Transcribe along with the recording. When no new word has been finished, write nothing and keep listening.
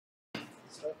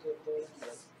start the recording,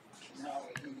 but now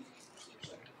we can.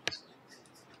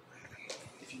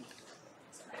 If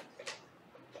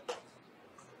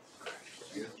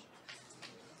you.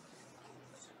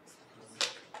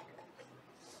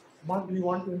 Mark, do you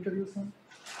want to introduce him?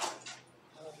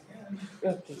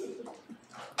 Okay.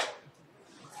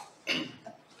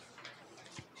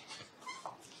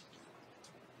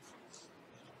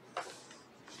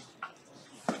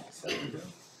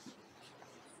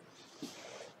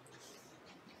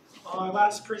 Our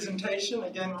last presentation,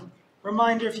 again,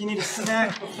 reminder if you need a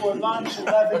snack before lunch,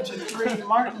 11 to 3,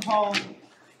 Martin Hall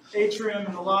atrium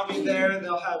in the lobby there.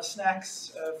 They'll have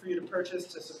snacks for you to purchase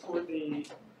to support the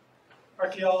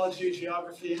Archaeology,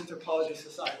 Geography, Anthropology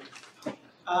Society.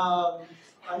 Our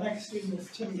next student is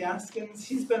Tim Gaskins.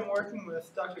 He's been working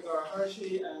with Dr.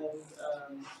 Gharehchahi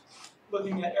and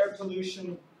looking at air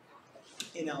pollution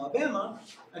in Alabama,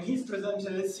 and he's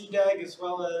presented at Saeideh as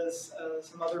well as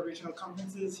some other regional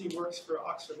conferences. He works for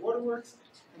Oxford Waterworks,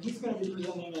 and he's going to be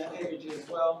presenting at AAG as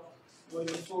well. We look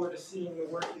forward to seeing the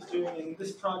work he's doing, and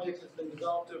this project has been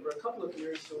developed over a couple of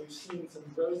years, so we've seen some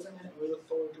growth in it, and we look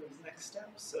forward to his next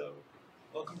steps. So,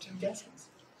 welcome, Tim Gaskins.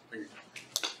 Thank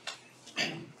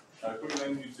you. Quick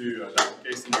thank you to Dr.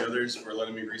 Casey and the others for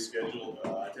letting me reschedule.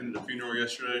 I attended a funeral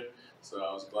yesterday, so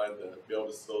I was glad to be able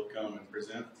to still come and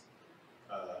present.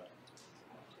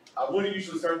 I would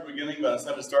usually start at the beginning, but I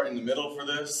decided to start in the middle for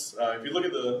this. If you look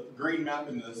at the green map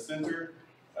in the center,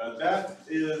 that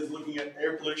is looking at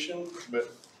air pollution, but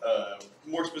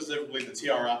more specifically the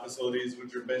TRI facilities,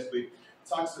 which are basically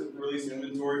toxic release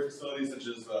inventory facilities, such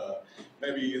as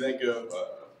maybe you think of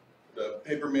the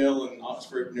paper mill in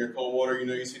Oxford near Coldwater. You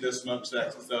know, you see those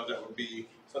smokestacks and stuff. That would be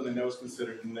something that was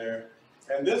considered in there.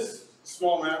 And this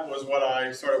small map was what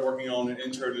I started working on in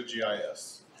Intro to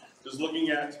GIS. Just looking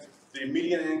at the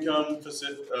median income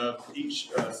of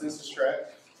each census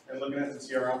tract and looking at the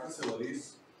TRI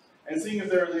facilities and seeing if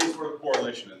there was any sort of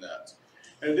correlation in that.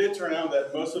 And it did turn out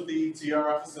that most of the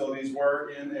TRI facilities were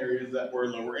in areas that were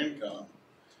lower income.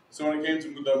 So when it came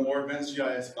to the more advanced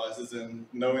GIS classes and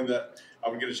knowing that I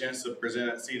would get a chance to present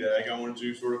at Saeideh, I wanted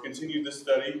to sort of continue this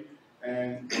study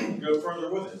and go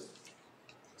further with it.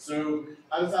 So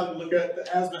I decided to look at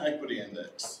the Asthma Equity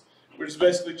Index, which is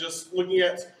basically just looking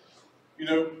at, you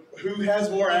know, who has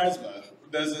more asthma?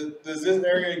 Does this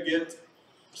area get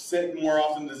sick more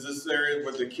often? Does this area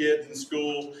with the kids in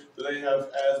school, do they have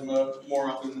asthma more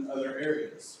often than other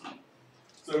areas?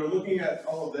 So looking at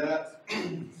all of that,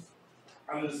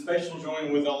 I did a spatial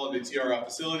join with all of the TRI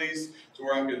facilities to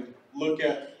where I could look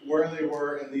at where they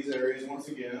were in these areas once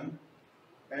again.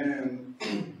 And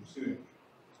excuse me.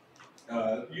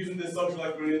 Using this social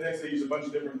equity index, I use a bunch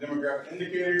of different demographic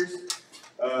indicators,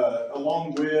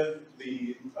 along with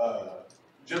the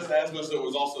just asthma, so it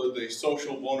was also the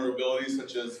social vulnerabilities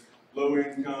such as low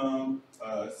income,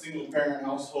 single parent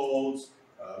households,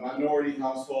 minority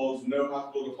households, no high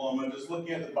school diploma, just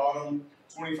looking at the bottom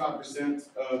 25%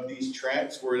 of these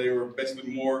tracts where they were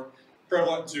basically more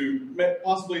prevalent to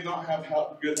possibly not have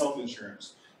good health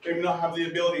insurance, maybe not have the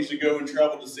ability to go and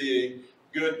travel to see a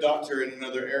good doctor in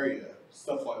another area,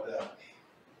 stuff like that.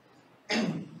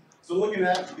 So looking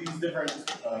at these different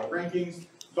rankings,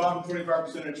 bottom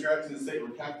 25% of tracts in the state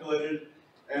were calculated,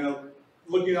 and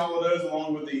looking at all of those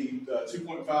along with the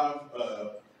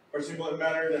 2.5 particulate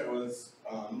matter that was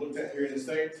looked at here in the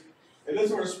state, it is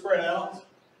sort of spread out,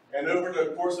 and over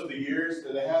the course of the years,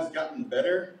 it has gotten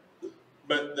better,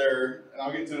 but and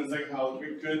I'll get to in a second how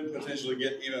we could potentially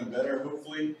get even better,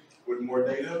 hopefully, with more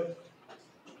data.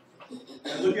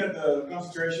 And look at the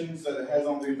concentrations that it has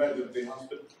on the effect of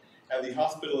the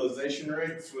hospitalization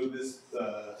rates with this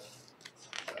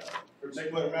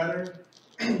particulate matter.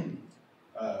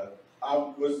 I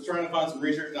was trying to find some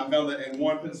research, and I found that in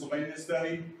one Pennsylvania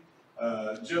study,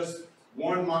 just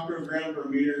 1 microgram per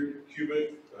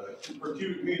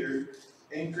cubic meter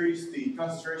increased the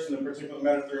concentration of particulate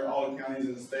matter throughout all the counties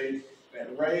in the state, and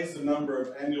it raised the number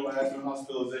of annual asthma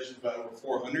hospitalizations by over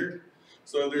 400.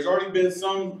 So there's already been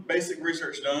some basic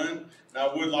research done, and I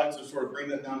would like to sort of bring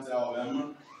that down to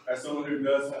Alabama as someone who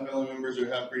does have family members who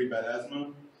have pretty bad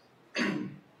asthma.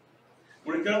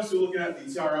 When it comes to looking at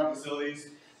the TRI facilities,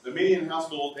 the median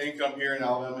household income here in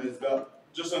Alabama is about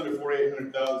just under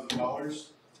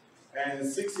 $4,800,000, and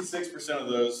 66% of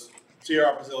those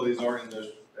TRI facilities are in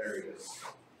those areas.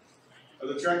 Of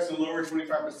the tracts in the lower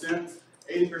 25%,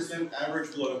 80%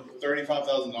 average below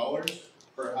 $35,000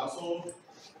 per household.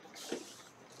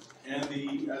 And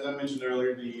as I mentioned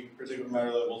earlier, the particulate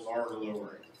matter levels are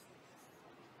lowering.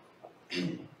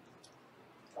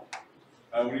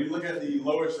 When you look at the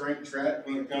lowest ranked tract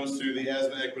when it comes to the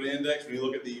Asthma Equity Index, when you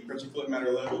look at the particulate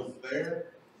matter levels there,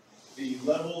 the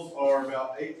levels are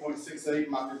about 8.68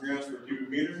 micrograms per cubic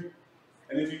meter.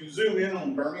 And if you zoom in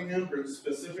on Birmingham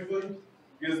specifically,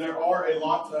 because there are a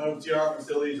lot of TR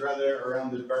facilities right there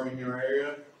around the Birmingham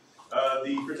area,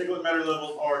 the particulate matter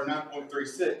levels are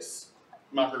 9.36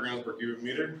 micrograms per cubic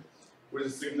meter, which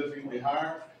is significantly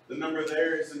higher. The number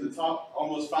there is in the top,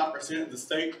 almost 5% of the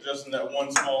state, just in that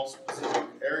one small specific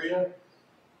area.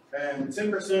 And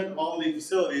 10% of all of these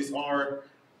facilities are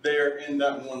there in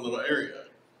that one little area.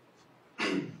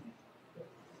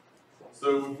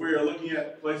 So if we are looking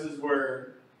at places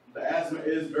where the asthma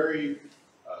is very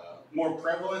more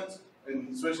prevalent, and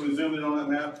especially zoomed in on that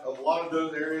map, a lot of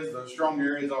those areas, those strong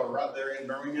areas, are right there in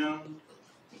Birmingham.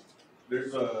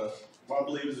 There's what I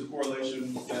believe is a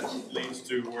correlation that leads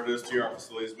to where those TR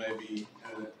facilities may be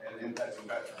an impacting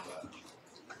factor of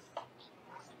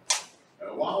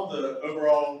that. While the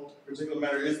overall particulate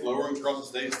matter is lowering across the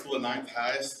state, it's still the 9th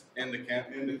highest in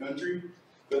the country,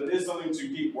 but it is something to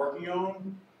keep working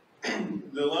on.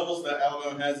 The levels that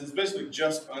Alabama has is basically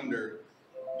just under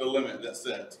the limit that's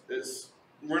set.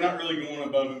 We're not really going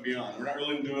above and beyond. We're not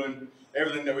really doing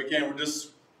everything that we can. We're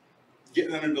just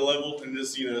getting under the level and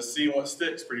just seeing what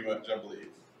sticks, pretty much, I believe.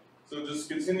 So just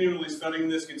continually studying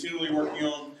this, continually working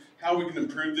on how we can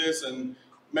improve this, and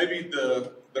maybe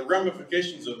the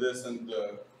ramifications of this and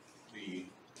the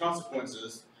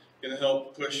consequences can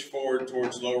help push forward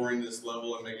towards lowering this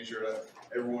level and making sure that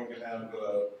everyone can have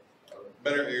a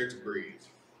better air to breathe.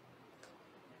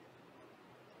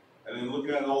 And then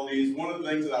looking at all these, one of the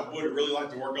things that I would really like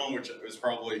to work on, which is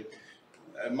probably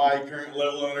at my current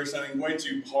level of understanding way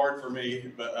too hard for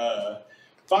me, but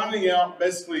finding out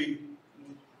basically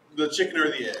the chicken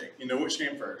or the egg, which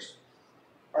came first.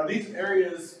 Are these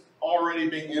areas already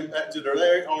being impacted? Are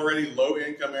they already low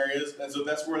income areas, and so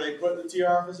that's where they put the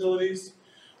TR facilities?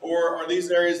 Or are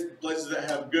these areas places that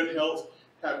have good health,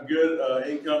 have good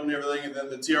income and everything, and then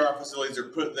the TR facilities are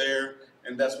put there,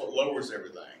 and that's what lowers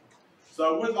everything?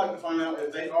 So I would like to find out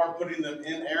if they are putting them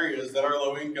in areas that are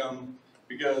low income,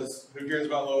 because who cares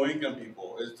about low income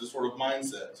people? It's the sort of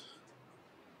mindset.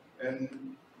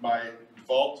 And by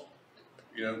default,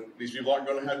 these people aren't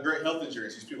going to have great health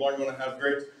insurance. These people aren't going to have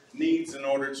great needs in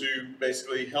order to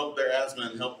basically help their asthma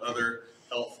and help other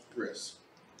health risks.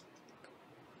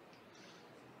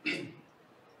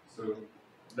 So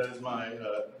that is my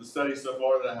the study so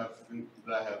far that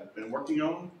I have been working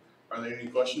on. Are there any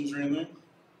questions or anything?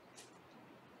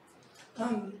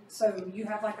 So you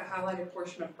have like a highlighted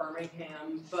portion of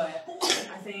Birmingham, but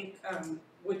I think,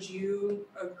 would you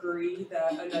agree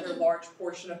that another large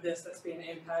portion of this that's being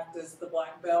impacted is the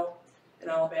Black Belt in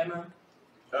Alabama?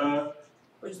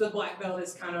 Which the Black Belt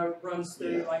is kind of runs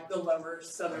through like the lower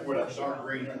southern Where that portion. dark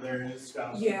green right there is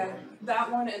kind of. Yeah,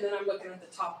 that one, and then I'm looking at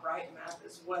the top right map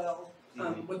as well,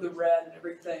 with the red and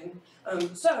everything.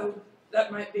 So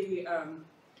that might be,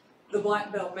 the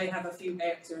Black Belt may have a few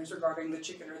answers regarding the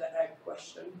chicken or the egg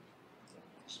question.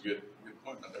 It's a good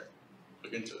point right there.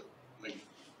 Look into it.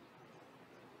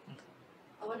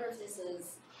 I wonder if this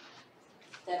is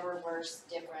better or worse,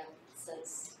 different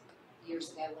since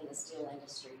years ago when the steel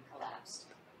industry collapsed.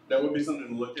 That would be something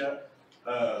to look at.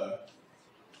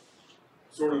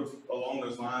 Sort of along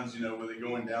those lines, with it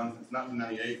going down since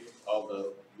 1998, all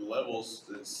the levels,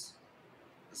 it's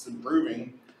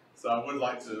improving. So I would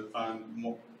like to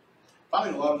finding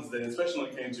a lot of this data, especially when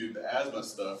it came to the asthma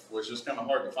stuff, which is kind of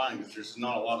hard to find because there's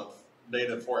not a lot of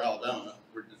data for Alabama.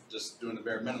 We're just doing the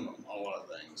bare minimum on a lot of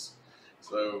things.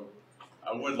 So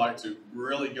I would like to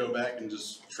really go back and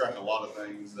just track a lot of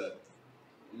things that,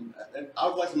 I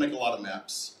would like to make a lot of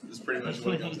maps. Is pretty much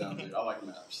what it comes down to. I like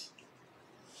maps.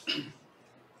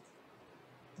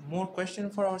 More question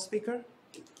for our speaker?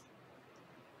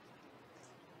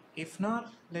 If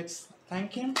not, let's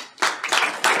thank him.